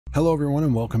Hello everyone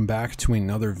and welcome back to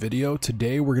another video.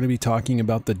 Today we're going to be talking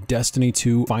about the Destiny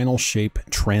 2 Final Shape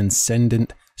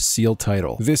Transcendent seal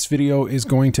title. This video is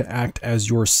going to act as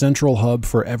your central hub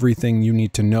for everything you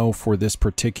need to know for this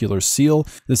particular seal.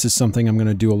 This is something I'm going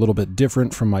to do a little bit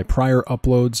different from my prior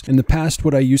uploads. In the past,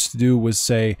 what I used to do was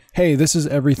say, hey, this is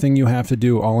everything you have to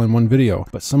do all in one video.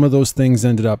 But some of those things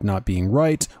ended up not being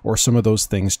right, or some of those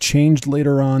things changed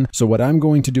later on. So what I'm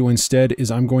going to do instead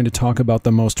is I'm going to talk about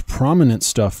the most prominent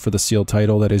stuff for the seal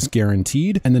title that is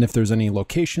guaranteed. And then if there's any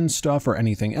location stuff or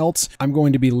anything else, I'm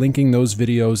going to be linking those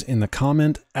videos in the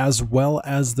comment as well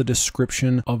as the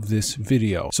description of this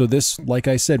video. So this, like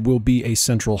I said, will be a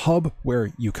central hub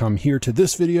where you come here to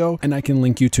this video and I can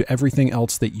link you to everything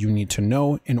else that you need to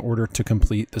know in order to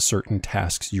complete the certain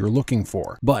tasks you're looking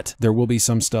for. But there will be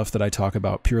some stuff that I talk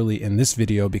about purely in this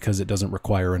video because it doesn't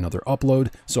require another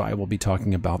upload, so I will be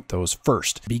talking about those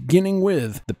first. Beginning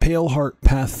with the Pale Heart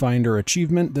Pathfinder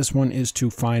achievement. This one is to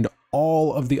find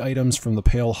all of the items from the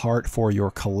Pale Heart for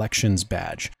your collections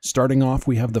badge. Starting off,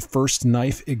 we have the First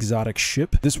Knife exotic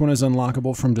ship. This one is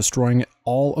unlockable from destroying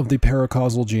all of the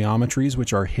Paracausal geometries,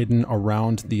 which are hidden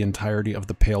around the entirety of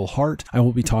the Pale Heart. I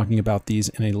will be talking about these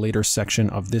in a later section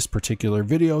of this particular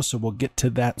video, so we'll get to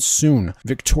that soon.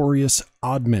 Victorious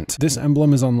Oddment. This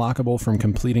emblem is unlockable from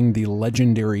completing the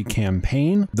legendary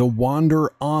campaign, the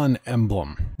Wander On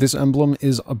emblem. This emblem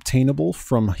is obtainable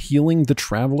from healing the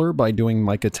Traveler by doing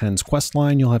Micah 10's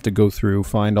questline. You'll have to go through,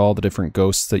 find all the different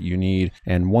ghosts that you need,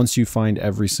 and once you find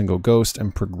every single ghost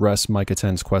and progress Micah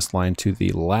 10's questline to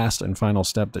the last and final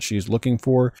step that she's looking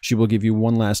for, she will give you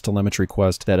one last telemetry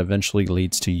quest that eventually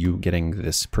leads to you getting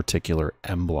this particular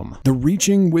emblem. The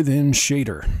Reaching Within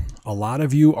shader. A lot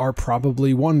of you are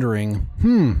probably wondering,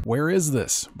 where is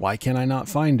this? Why can I not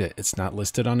find it? It's not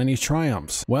listed on any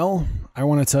triumphs. Well, I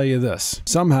want to tell you this.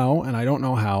 Somehow, and I don't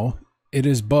know how, it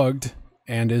is bugged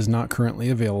and is not currently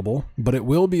available, but it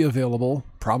will be available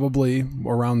probably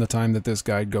around the time that this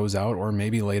guide goes out, or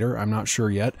maybe later, I'm not sure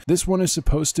yet. This one is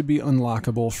supposed to be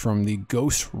unlockable from the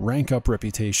Ghost rank up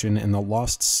reputation in the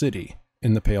Lost City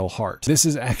in the Pale Heart. This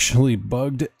is actually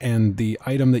bugged, and the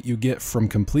item that you get from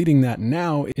completing that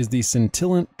now is the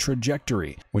Scintillant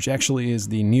Trajectory, which actually is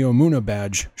the Neomuna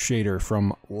badge shader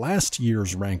from last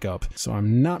year's rank up. So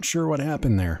I'm not sure what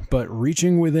happened there, but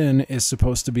Reaching Within is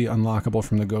supposed to be unlockable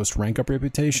from the Ghost rank up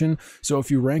reputation. So if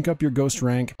you rank up your Ghost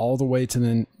rank all the way to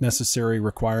the necessary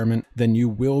requirement, then you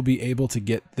will be able to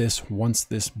get this once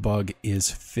this bug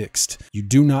is fixed. You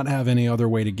do not have any other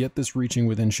way to get this Reaching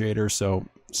Within shader, so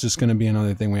it's just going to be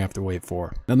another thing we have to wait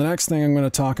for. Now, the next thing I'm going to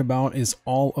talk about is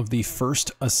all of the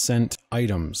First Ascent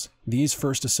items. These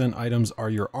First Ascent items are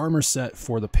your armor set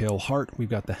for the Pale Heart. We've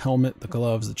got the helmet, the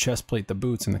gloves, the chest plate, the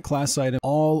boots, and the class item.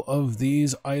 All of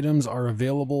these items are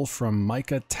available from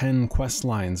Micah 10 quest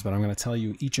lines, but I'm going to tell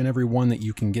you each and every one that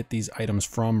you can get these items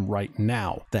from right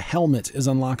now. The helmet is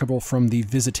unlockable from the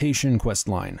Visitation quest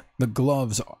line. The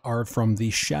gloves are from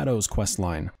the Shadows quest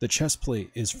line. The chest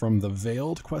plate is from the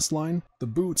Veiled quest line. The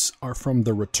boots are from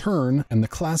the Return, and the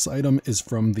class item is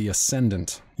from the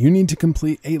Ascendant. You need to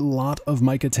complete a lot of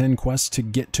Micah 10 quests to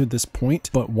get to this point,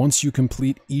 but once you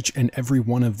complete each and every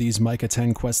one of these Micah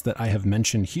 10 quests that I have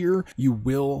mentioned here, you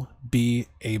will be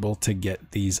able to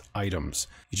get these items.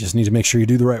 You just need to make sure you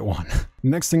do the right one.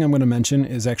 Next thing I'm going to mention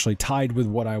is actually tied with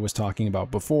what I was talking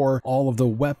about before. All of the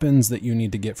weapons that you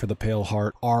need to get for the Pale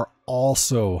Heart are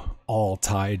also all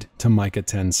tied to Micah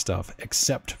 10 stuff,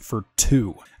 except for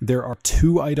two. There are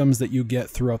two items that you get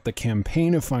throughout the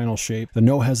campaign of Final Shape, the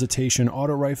No Hesitation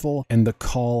Auto Rifle and the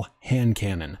Call Hand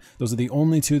Cannon. Those are the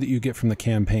only two that you get from the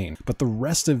campaign, but the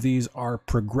rest of these are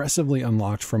progressively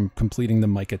unlocked from completing the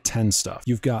Micah 10 stuff.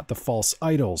 You've got the False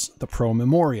Idols, the Pro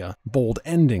Memoria, Bold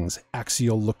Endings,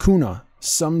 Axial Lacuna,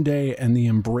 Someday, and the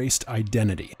Embraced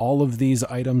Identity. All of these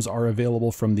items are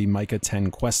available from the Micah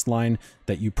 10 quest line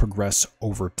that you progress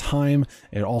over time.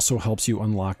 It also helps you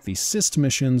unlock the Cyst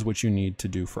missions, which you need to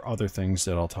do for other things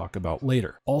that I'll talk about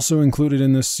later. Also included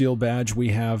in this seal badge, we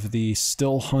have the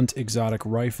Still Hunt exotic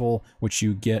rifle, which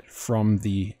you get from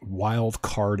the Wild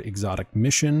Card exotic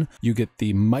mission. You get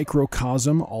the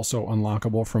Microcosm, also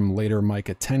unlockable from later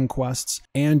Micah 10 quests,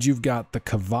 and you've got the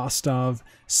Kvastov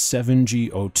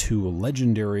 7G02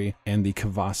 Legendary and the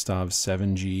Kvastov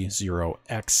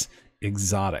 7G0X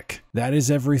exotic. That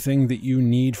is everything that you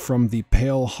need from the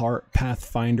Pale Heart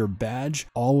Pathfinder badge.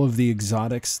 All of the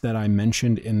exotics that I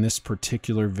mentioned in this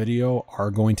particular video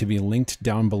are going to be linked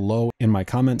down below in my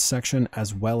comments section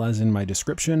as well as in my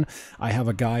description. I have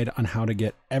a guide on how to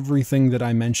get everything that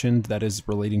I mentioned that is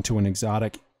relating to an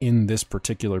exotic in this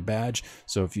particular badge.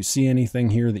 So if you see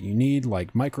anything here that you need,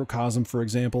 like Microcosm, for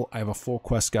example, I have a full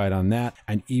quest guide on that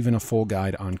and even a full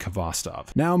guide on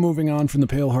Kvostov. Now moving on from the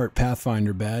Pale Heart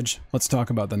Pathfinder badge, let's talk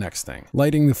about the next thing.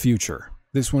 Lighting the Future.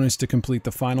 This one is to complete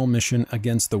the final mission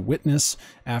against the Witness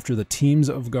after the teams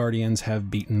of Guardians have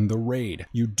beaten the raid.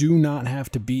 You do not have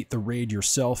to beat the raid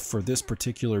yourself for this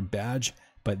particular badge,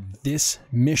 but this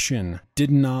mission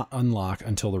did not unlock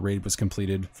until the raid was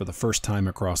completed for the first time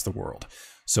across the world.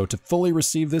 So to fully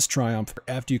receive this triumph,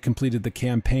 after you completed the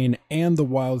campaign and the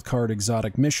wildcard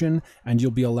exotic mission, and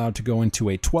you'll be allowed to go into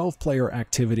a 12-player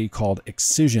activity called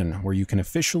Excision, where you can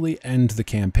officially end the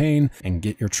campaign and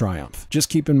get your triumph. Just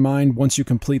keep in mind, once you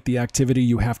complete the activity,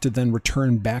 you have to then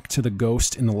return back to the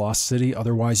Ghost in the Lost City,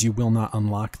 otherwise you will not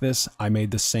unlock this. I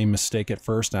made the same mistake at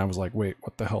first, and I was like, wait,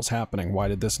 what the hell's happening? Why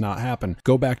did this not happen?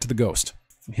 Go back to the Ghost.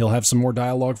 He'll have some more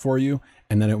dialogue for you,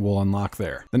 and then it will unlock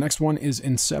there. The next one is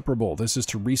Inseparable. This is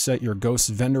to reset your Ghost's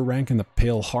vendor rank in the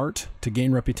Pale Heart. To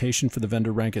gain reputation for the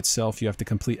vendor rank itself, you have to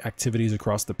complete activities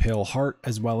across the Pale Heart,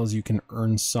 as well as you can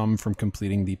earn some from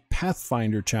completing the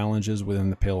Pathfinder challenges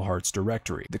within the Pale Heart's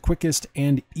directory. The quickest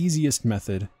and easiest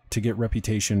method to get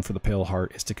reputation for the Pale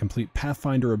Heart is to complete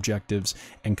Pathfinder objectives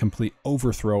and complete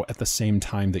Overthrow at the same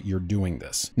time that you're doing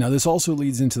this. Now this also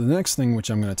leads into the next thing which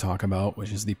I'm going to talk about,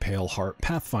 which is the Pale Heart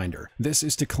Pathfinder. This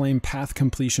is to claim path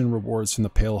completion rewards from the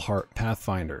Pale Heart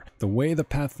Pathfinder. The way the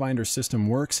Pathfinder system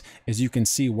works is you can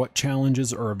see what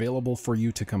challenges are available for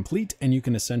you to complete, and you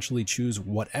can essentially choose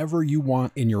whatever you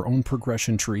want in your own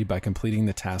progression tree by completing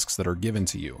the tasks that are given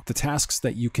to you. The tasks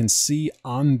that you can see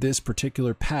on this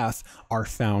particular path are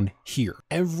found here.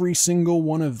 Every single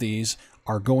one of these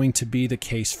are going to be the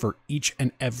case for each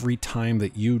and every time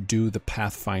that you do the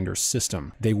Pathfinder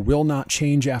system. They will not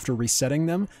change after resetting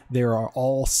them. They are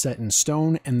all set in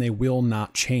stone and they will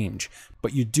not change.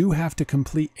 But you do have to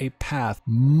complete a path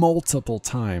multiple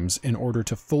times in order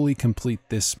to fully complete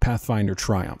this Pathfinder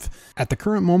triumph. At the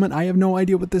current moment, I have no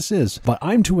idea what this is, but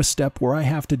I'm to a step where I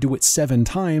have to do it 7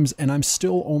 times and I'm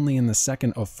still only in the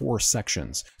second of 4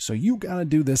 sections. So you gotta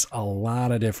do this a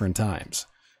lot of different times.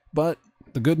 But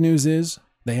the good news is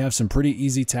they have some pretty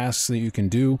easy tasks that you can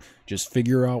do. Just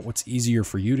figure out what's easier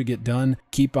for you to get done.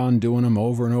 Keep on doing them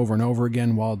over and over and over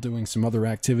again while doing some other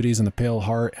activities in the Pale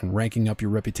Heart and ranking up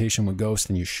your reputation with Ghost,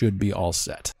 and you should be all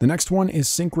set. The next one is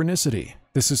Synchronicity.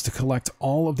 This is to collect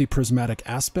all of the prismatic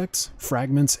aspects,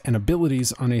 fragments, and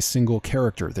abilities on a single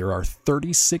character. There are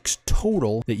 36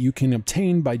 total that you can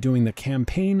obtain by doing the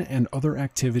campaign and other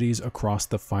activities across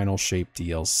the Final Shape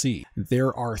DLC.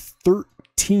 There are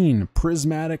 13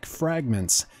 prismatic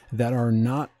fragments that are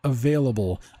not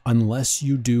available unless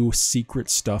you do secret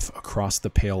stuff across the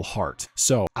Pale Heart.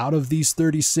 So out of these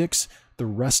 36, the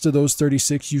rest of those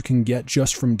 36 you can get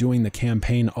just from doing the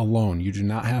campaign alone. You do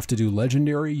not have to do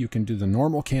legendary. You can do the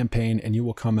normal campaign and you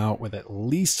will come out with at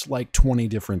least like 20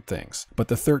 different things. But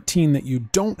the 13 that you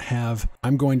don't have,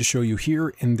 I'm going to show you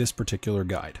here in this particular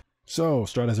guide. So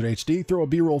Stratazard HD, throw a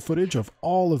B-roll footage of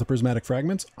all of the prismatic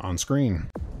fragments on screen.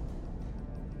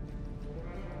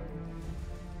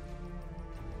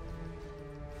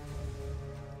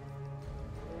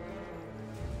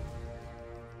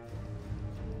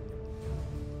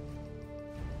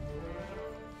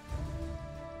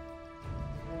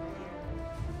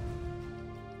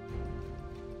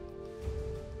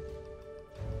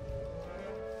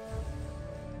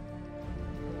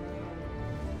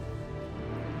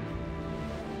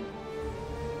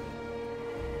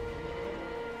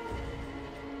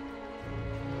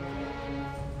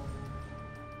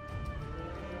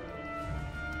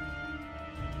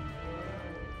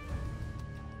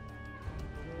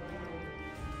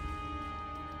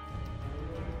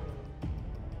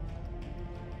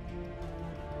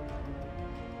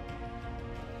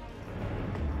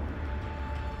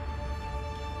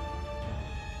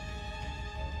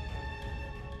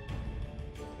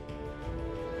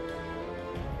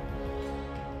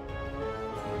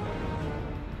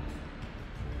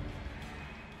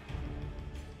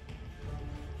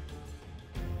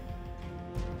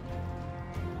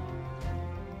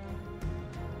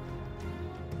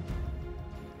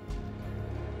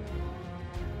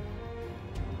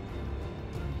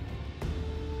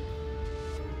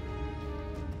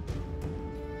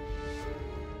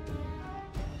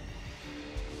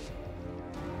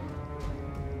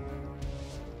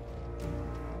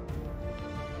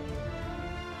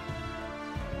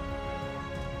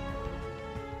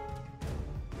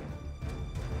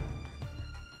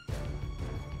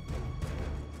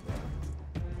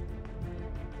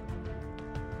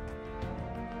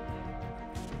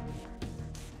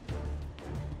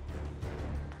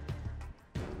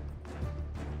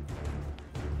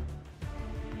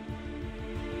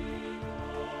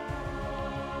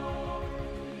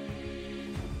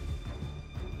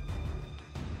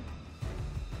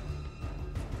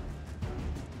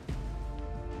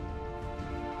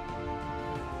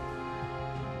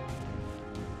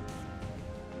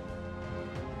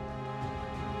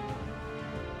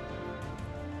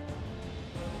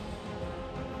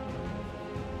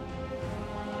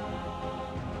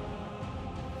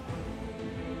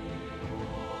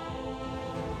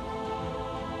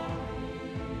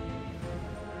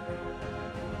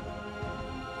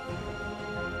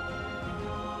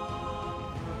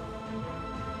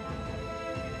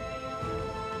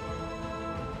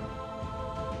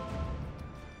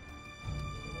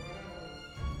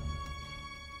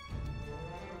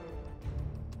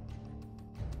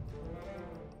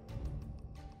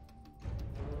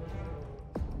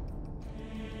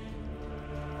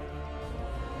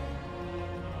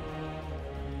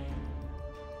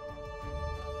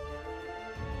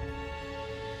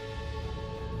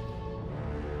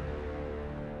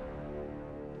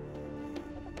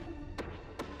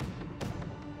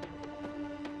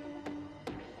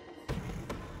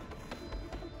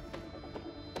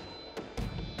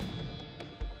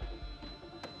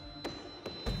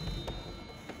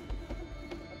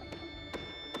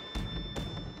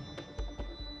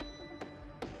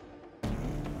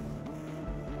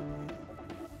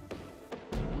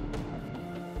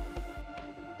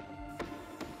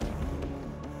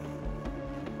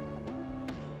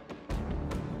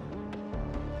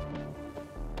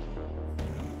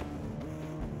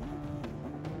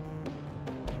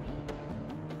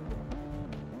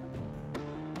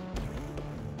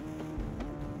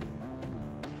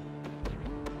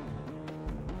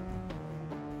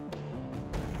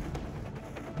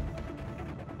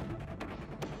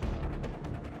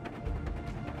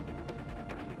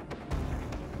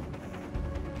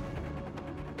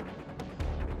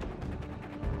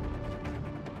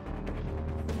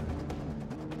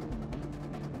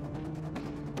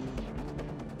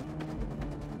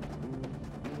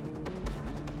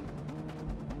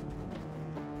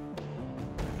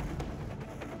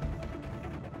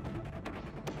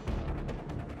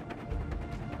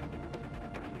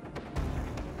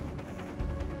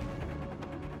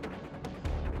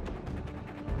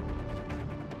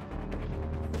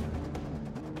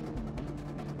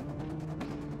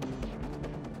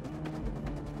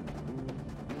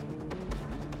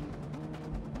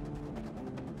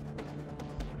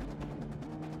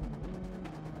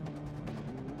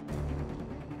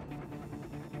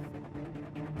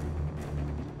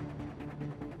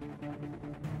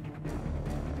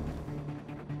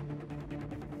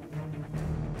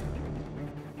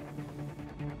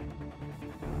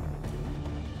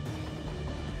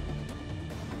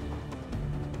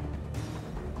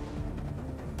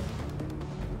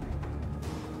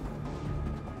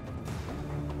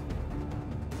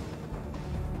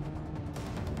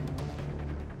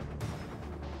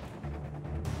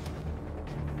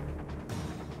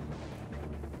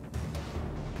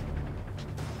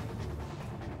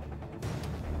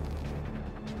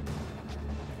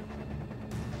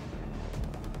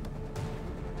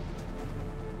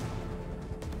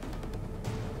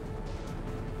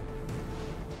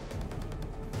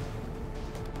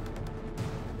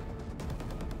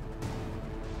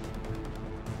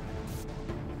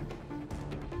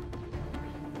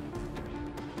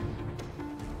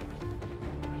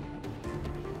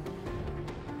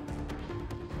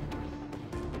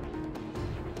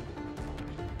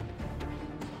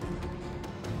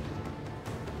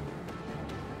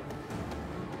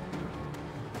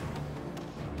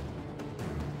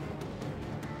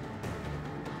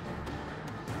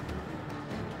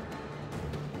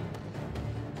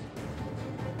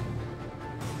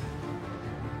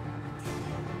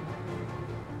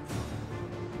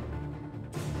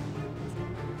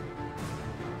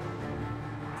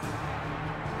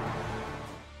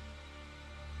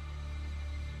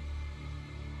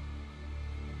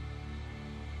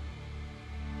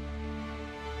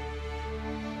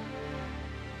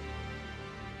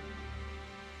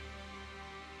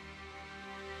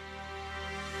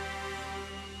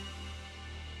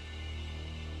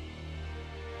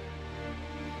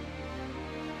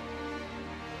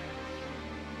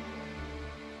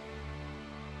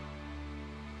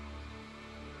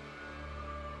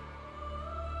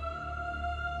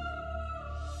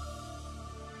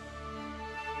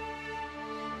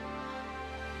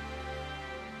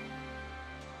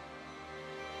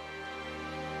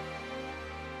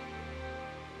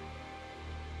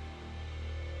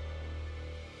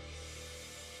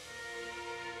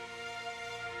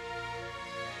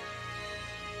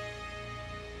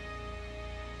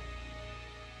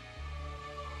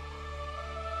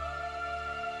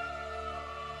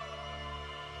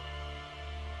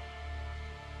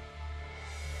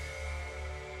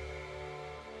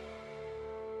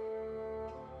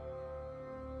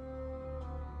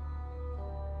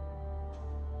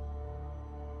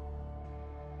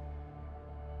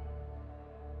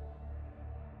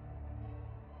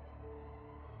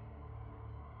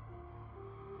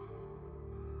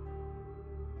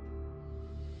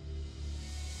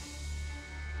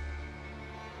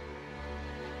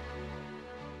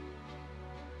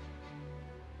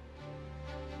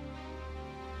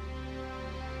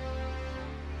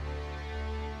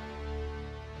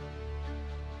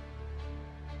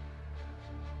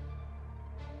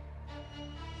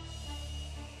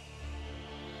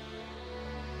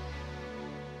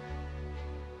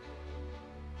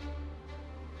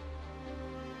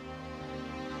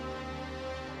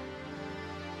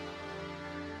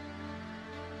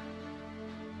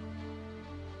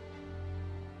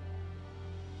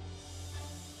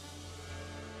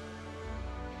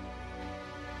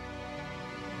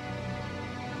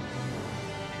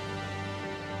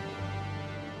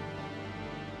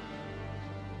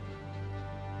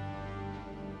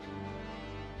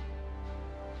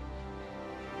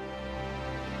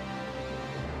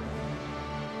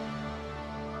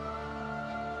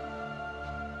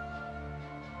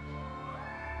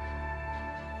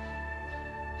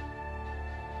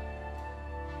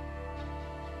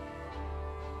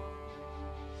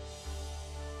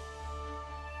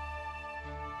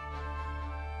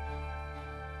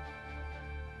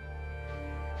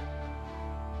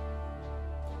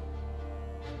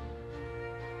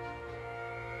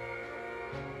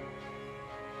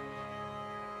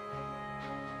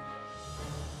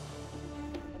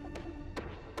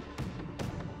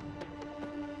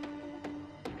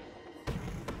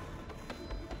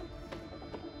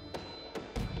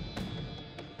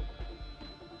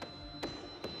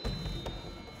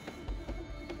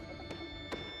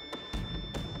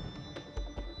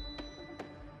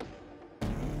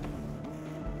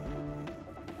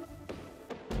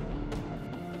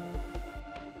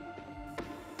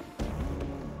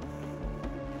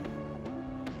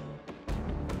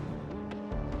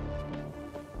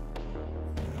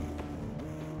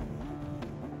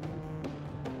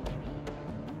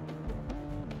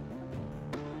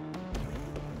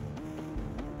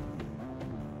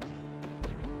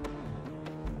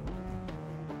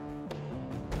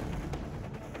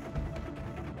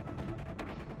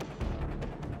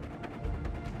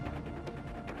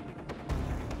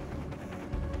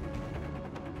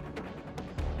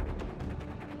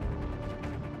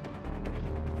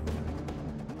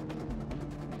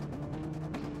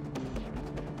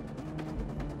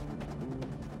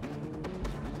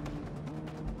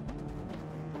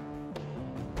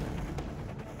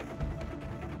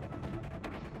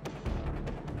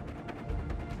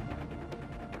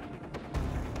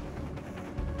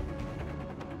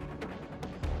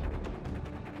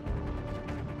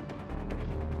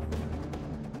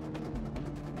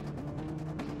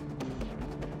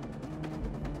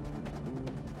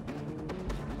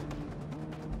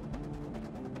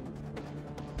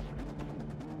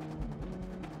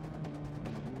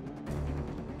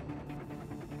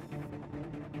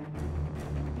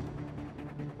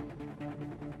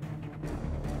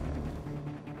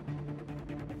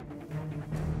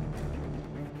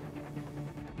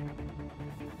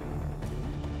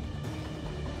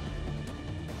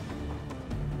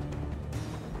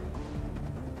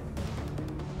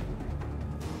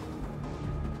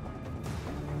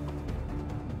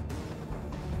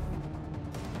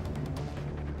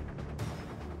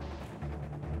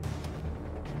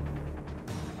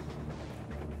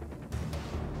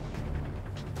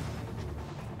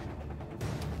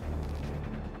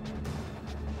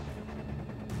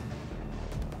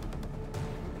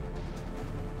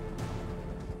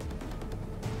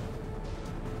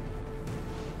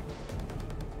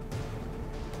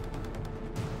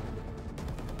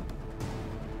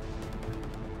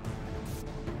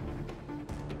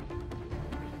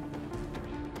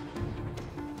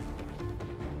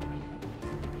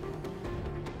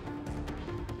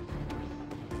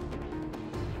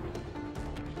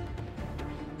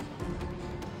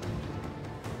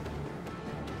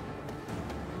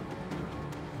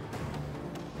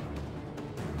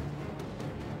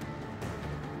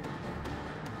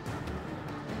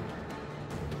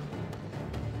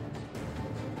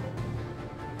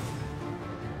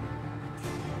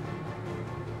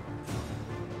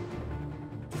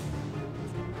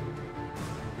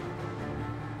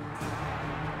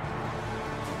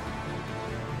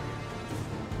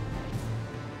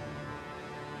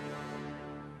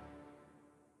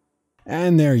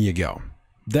 And there you go.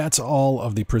 That's all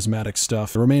of the prismatic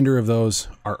stuff. The remainder of those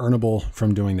are earnable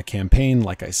from doing the campaign,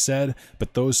 like I said,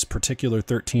 but those particular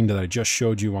 13 that I just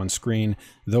showed you on screen,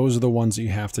 those are the ones that you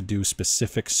have to do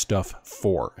specific stuff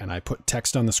for, and I put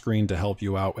text on the screen to help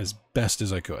you out as best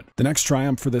as I could. The next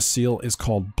triumph for this seal is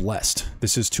called Blessed.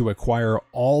 This is to acquire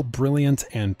all Brilliant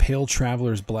and Pale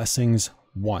Traveler's blessings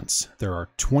once. There are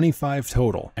 25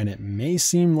 total, and it may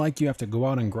seem like you have to go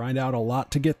out and grind out a lot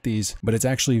to get these, but it's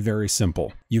actually very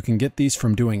simple. You can get these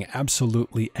from doing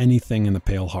absolutely anything in the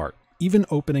Pale Heart, even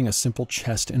opening a simple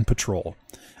chest in patrol.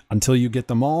 Until you get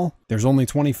them all, there's only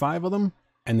 25 of them,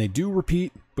 and they do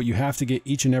repeat, but you have to get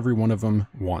each and every one of them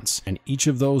once, and each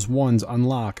of those ones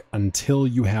unlock until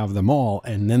you have them all,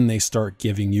 and then they start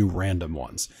giving you random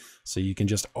ones. So you can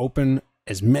just open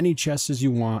as many chests as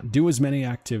you want, do as many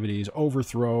activities,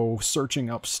 overthrow, searching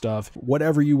up stuff,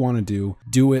 whatever you want to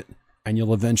do it, and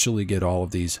you'll eventually get all of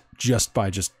these just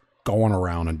by going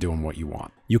around and doing what you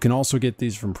want. You can also get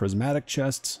these from prismatic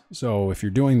chests, so if you're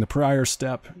doing the prior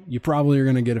step, you probably are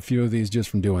going to get a few of these just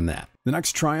from doing that. The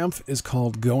next triumph is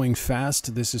called Going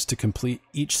Fast. This is to complete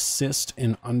each cyst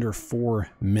in under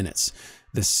 4 minutes.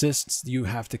 The cysts you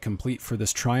have to complete for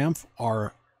this triumph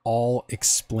are all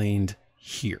explained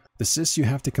here. The cysts you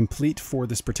have to complete for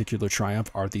this particular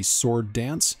triumph are the Sword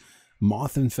Dance,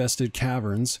 Moth-Infested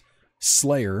Caverns,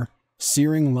 Slayer,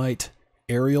 Searing Light,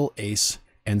 Aerial Ace,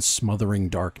 and Smothering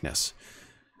Darkness.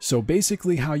 So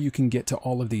basically how you can get to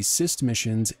all of these Cyst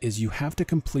missions is you have to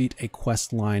complete a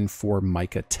quest line for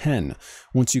Micah 10.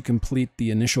 Once you complete the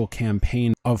initial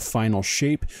campaign of Final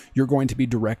Shape, you're going to be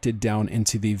directed down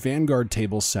into the Vanguard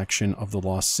table section of the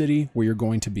Lost City, where you're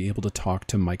going to be able to talk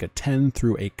to Micah 10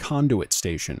 through a conduit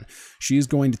station. She's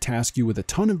going to task you with a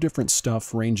ton of different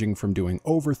stuff, ranging from doing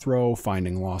overthrow,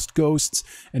 finding lost ghosts,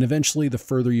 and eventually the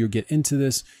further you get into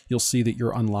this, you'll see that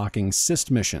you're unlocking Cyst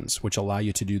missions, which allow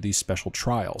you to do these special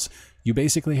trials. You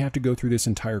basically have to go through this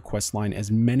entire quest line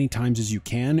as many times as you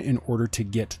can in order to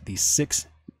get the 6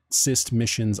 Cyst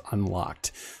missions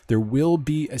unlocked. There will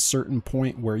be a certain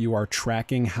point where you are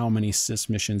tracking how many Cyst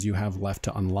missions you have left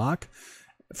to unlock.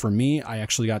 For me, I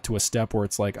actually got to a step where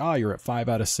it's like, you're at 5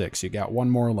 out of 6. You got 1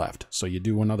 more left. So you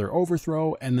do another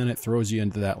overthrow, and then it throws you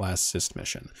into that last Cyst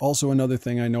mission. Also, another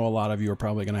thing I know a lot of you are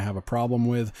probably going to have a problem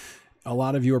with, a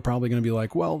lot of you are probably going to be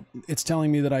like, well, it's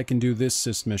telling me that I can do this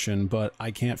Cyst mission, but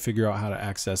I can't figure out how to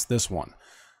access this one.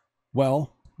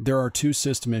 Well, there are 2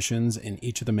 Cyst missions in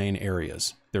each of the main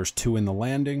areas. There's 2 in the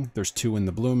landing, there's 2 in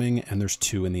the blooming, and there's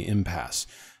 2 in the impasse.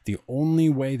 The only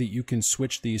way that you can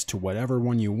switch these to whatever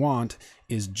one you want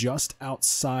is just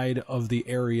outside of the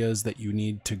areas that you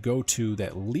need to go to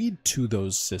that lead to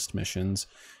those Cyst missions.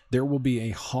 There will be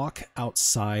a hawk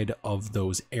outside of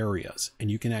those areas,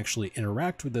 and you can actually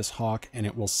interact with this hawk, and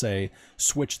it will say,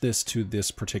 switch this to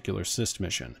this particular Cyst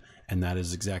mission. And that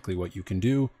is exactly what you can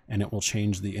do, and it will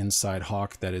change the inside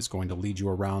hawk that is going to lead you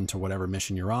around to whatever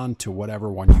mission you're on, to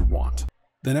whatever one you want.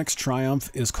 The next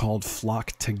triumph is called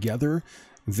Flock Together.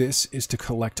 This is to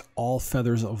collect all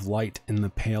Feathers of Light in the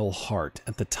Pale Heart.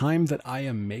 At the time that I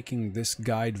am making this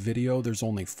guide video, there's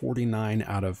only 49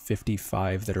 out of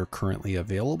 55 that are currently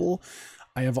available.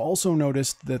 I have also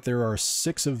noticed that there are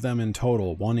 6 of them in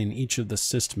total, 1 in each of the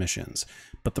Cyst missions.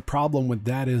 But the problem with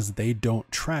that is they don't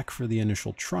track for the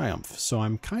initial triumph, so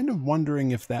I'm kind of wondering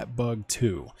if that bugged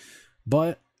too.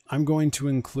 But I'm going to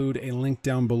include a link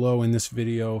down below in this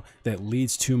video that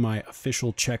leads to my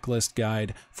official checklist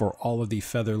guide for all of the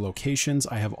feather locations.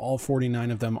 I have all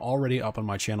 49 of them already up on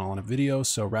my channel on a video,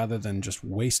 so rather than just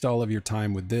waste all of your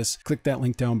time with this, click that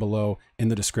link down below in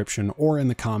the description or in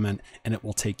the comment, and it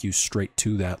will take you straight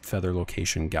to that feather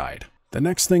location guide. The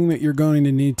next thing that you're going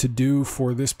to need to do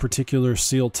for this particular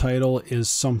seal title is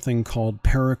something called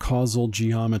Paracausal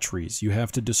Geometries. You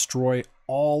have to destroy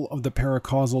all of the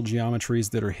paracausal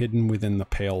geometries that are hidden within the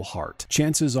Pale Heart.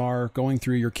 Chances are, going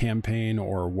through your campaign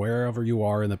or wherever you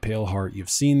are in the Pale Heart, you've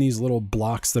seen these little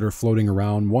blocks that are floating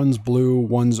around. One's blue,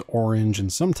 one's orange,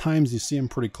 and sometimes you see them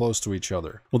pretty close to each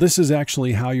other. Well, this is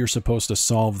actually how you're supposed to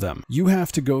solve them. You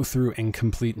have to go through and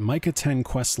complete Micah 10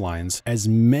 quest lines as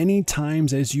many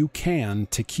times as you can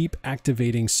to keep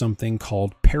activating something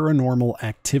called paranormal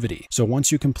activity. So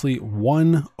once you complete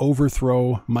one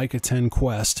overthrow Micah 10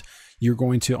 quest, you're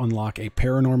going to unlock a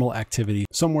paranormal activity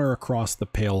somewhere across the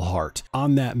Pale Heart.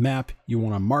 On that map, you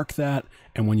want to mark that,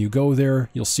 and when you go there,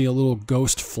 you'll see a little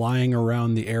ghost flying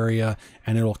around the area,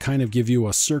 and it'll kind of give you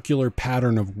a circular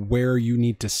pattern of where you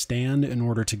need to stand in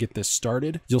order to get this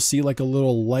started. You'll see like a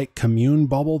little light commune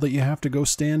bubble that you have to go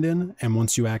stand in, and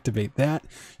once you activate that,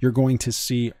 you're going to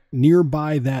see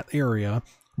nearby that area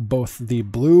both the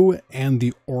blue and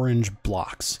the orange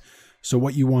blocks. So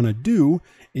what you want to do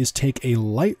is take a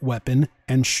light weapon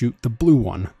and shoot the blue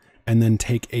one, and then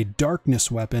take a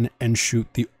darkness weapon and shoot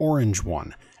the orange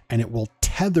one, and it will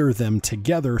tether them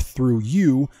together through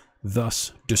you,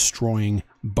 thus destroying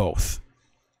both.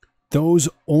 Those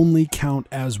only count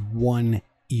as one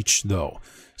each though.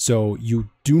 So you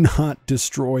do not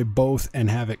destroy both and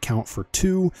have it count for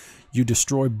 2. You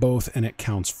destroy both and it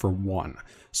counts for 1.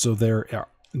 So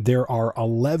there are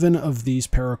 11 of these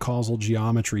paracausal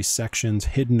geometry sections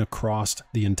hidden across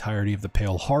the entirety of the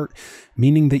Pale Heart,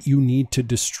 meaning that you need to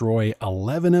destroy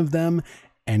 11 of them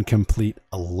and complete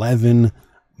 11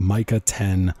 Micah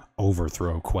 10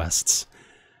 overthrow quests.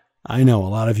 I know a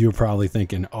lot of you are probably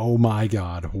thinking, oh my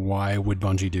God, why would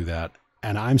Bungie do that?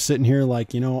 And I'm sitting here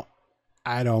like,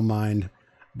 I don't mind,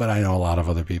 but I know a lot of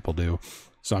other people do.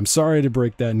 So I'm sorry to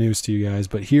break that news to you guys,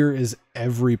 but here is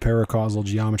every paracausal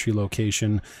geometry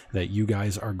location that you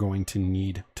guys are going to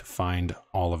need to find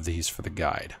all of these for the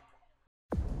guide.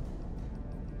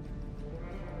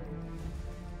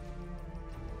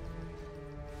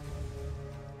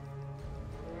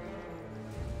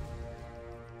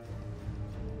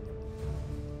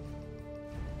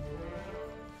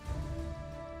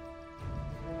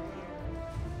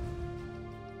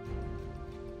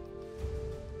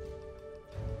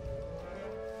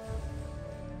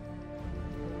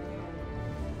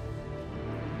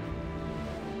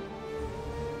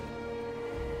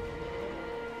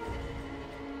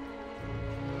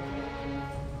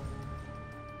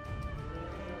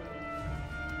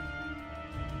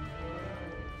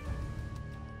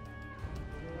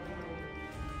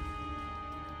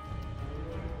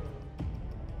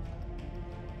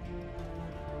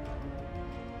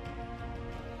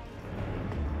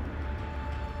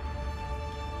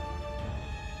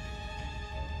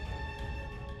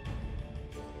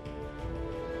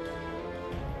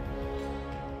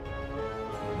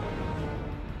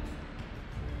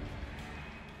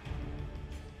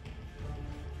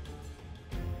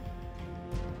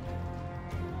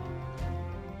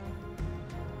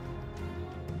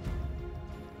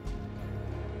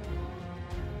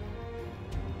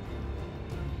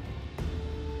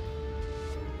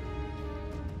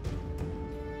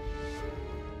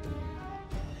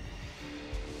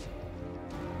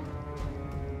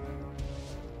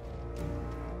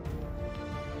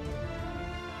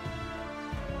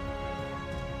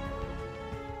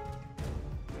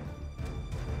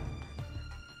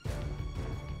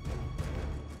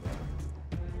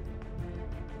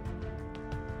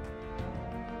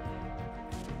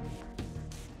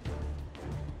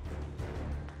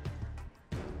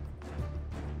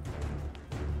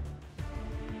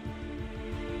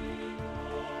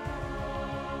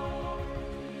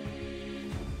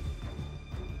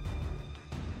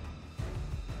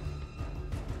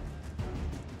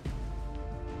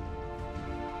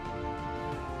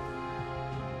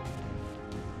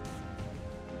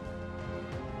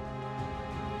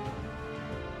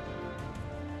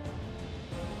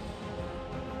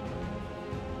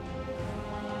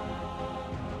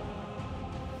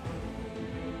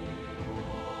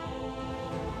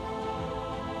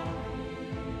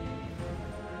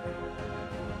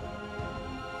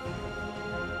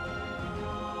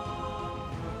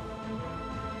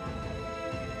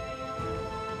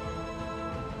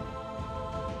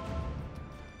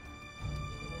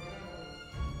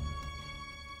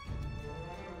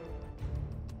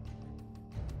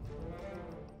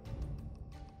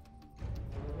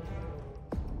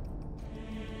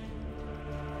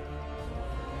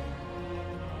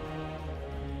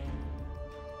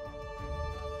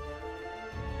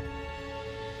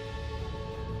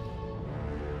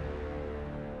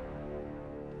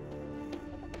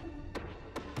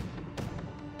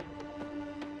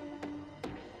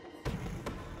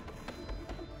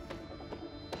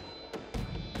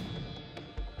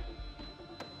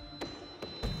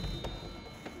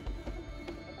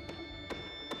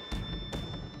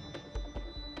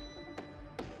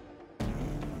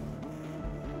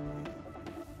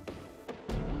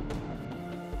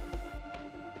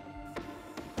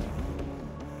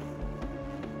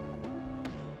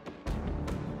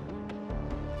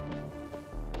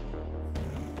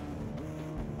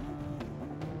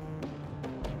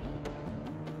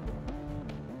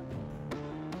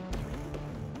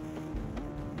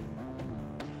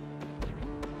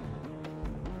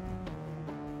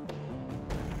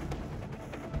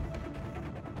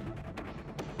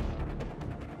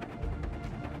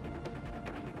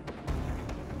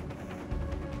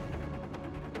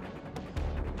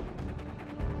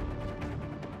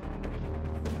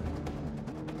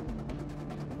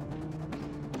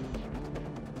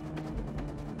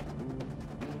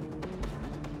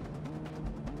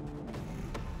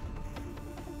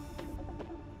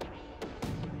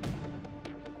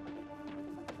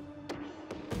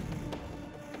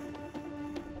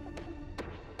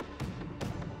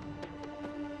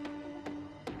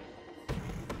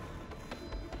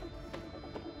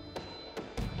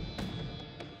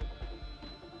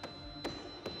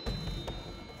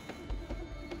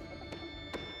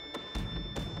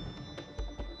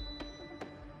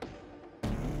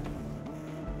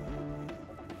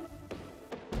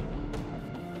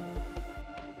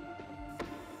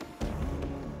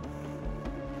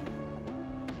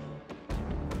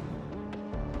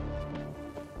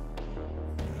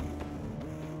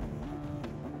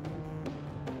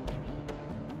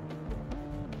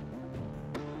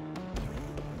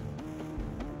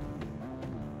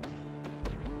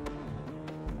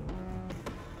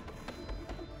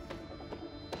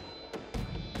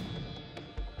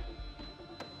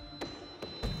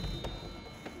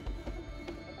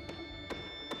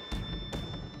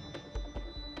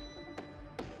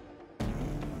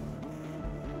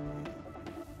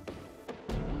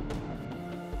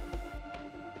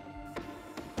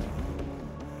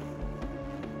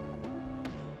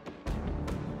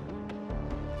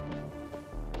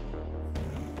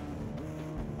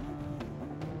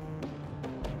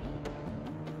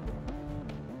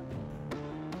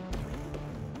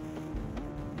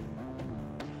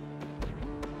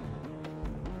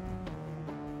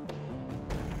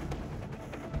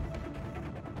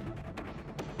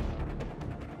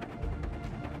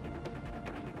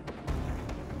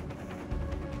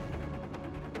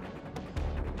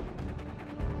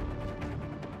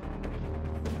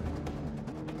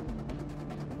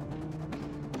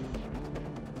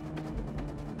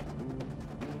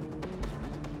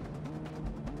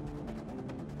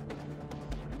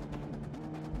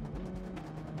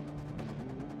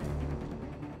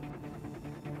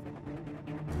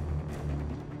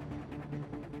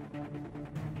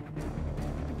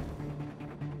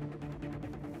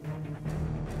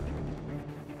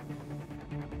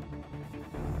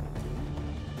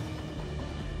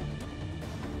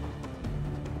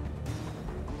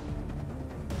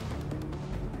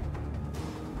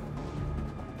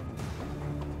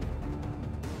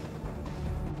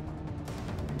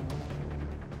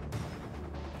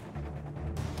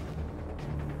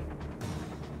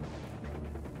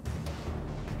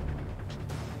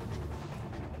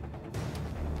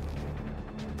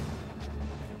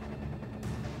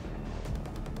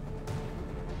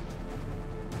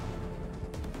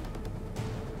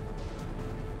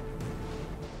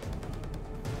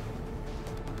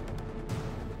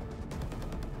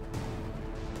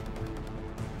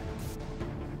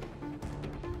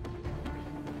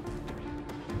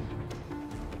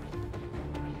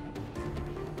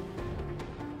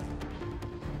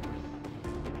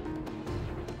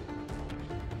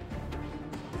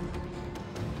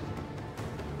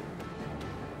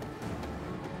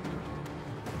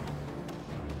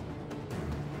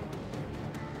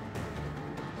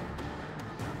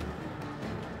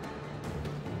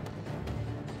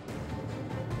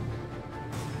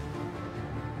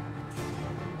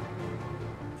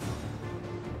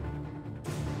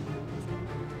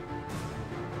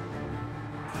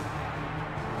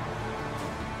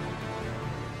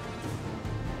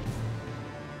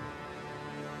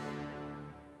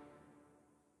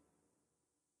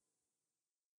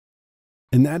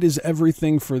 And that is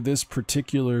everything for this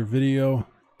particular video.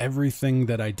 Everything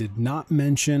that I did not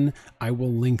mention, I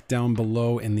will link down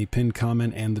below in the pinned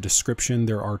comment and the description.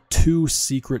 There are 2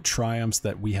 secret triumphs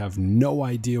that we have no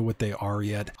idea what they are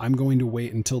yet. I'm going to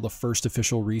wait until the first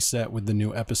official reset with the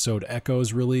new episode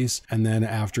Echoes release. And then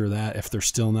after that, if they're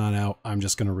still not out, I'm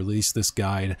just going to release this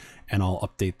guide and I'll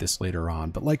update this later on.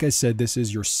 But like I said, this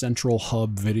is your central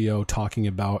hub video talking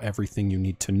about everything you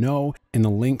need to know in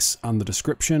the links on the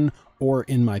description or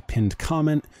in my pinned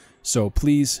comment. So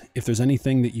please, if there's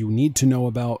anything that you need to know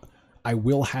about, I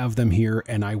will have them here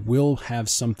and I will have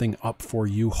something up for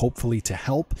you, hopefully to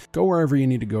help. Go wherever you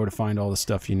need to go to find all the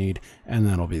stuff you need, and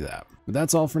that'll be that. But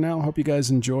that's all for now. Hope you guys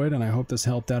enjoyed, and I hope this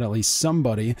helped out at least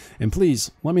somebody. And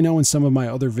please, let me know in some of my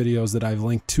other videos that I've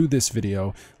linked to this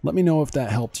video, let me know if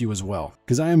that helped you as well.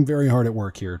 Because I am very hard at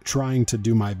work here, trying to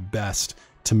do my best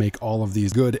to make all of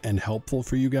these good and helpful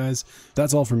for you guys.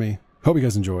 That's all for me. Hope you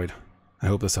guys enjoyed. I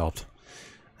hope this helped.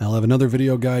 I'll have another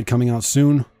video guide coming out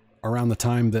soon, around the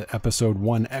time that episode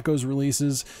 1 Echoes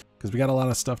releases, because we got a lot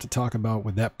of stuff to talk about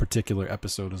with that particular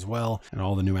episode as well, and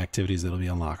all the new activities that'll be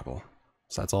unlockable.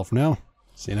 So that's all for now.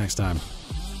 See you next time.